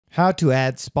How to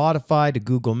add Spotify to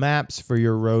Google Maps for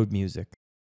your road music.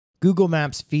 Google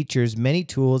Maps features many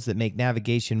tools that make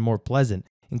navigation more pleasant,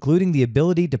 including the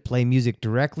ability to play music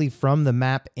directly from the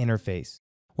map interface.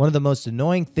 One of the most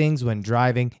annoying things when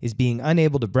driving is being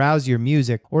unable to browse your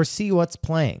music or see what's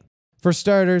playing. For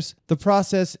starters, the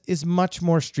process is much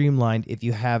more streamlined if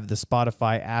you have the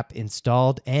Spotify app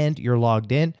installed and you're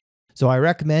logged in, so I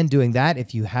recommend doing that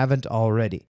if you haven't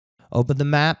already. Open the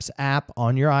Maps app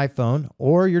on your iPhone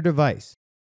or your device.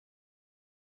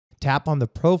 Tap on the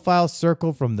profile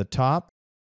circle from the top.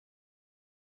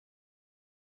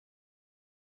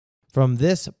 From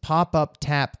this pop-up,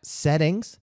 tap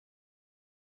Settings.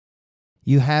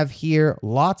 You have here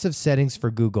lots of settings for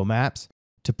Google Maps.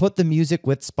 To put the music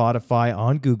with Spotify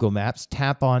on Google Maps,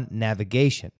 tap on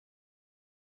Navigation.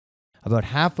 About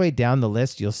halfway down the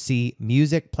list, you'll see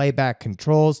Music Playback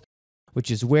Controls, which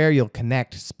is where you'll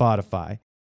connect Spotify.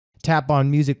 Tap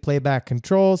on Music Playback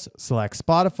Controls, select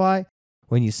Spotify.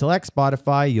 When you select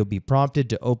Spotify, you'll be prompted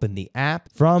to open the app.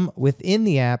 From within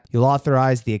the app, you'll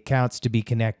authorize the accounts to be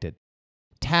connected.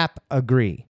 Tap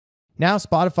Agree. Now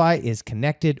Spotify is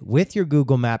connected with your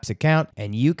Google Maps account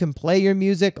and you can play your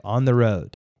music on the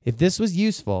road. If this was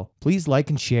useful, please like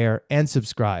and share and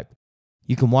subscribe.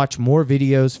 You can watch more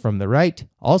videos from the right.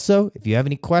 Also, if you have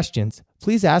any questions,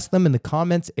 please ask them in the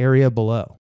comments area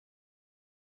below.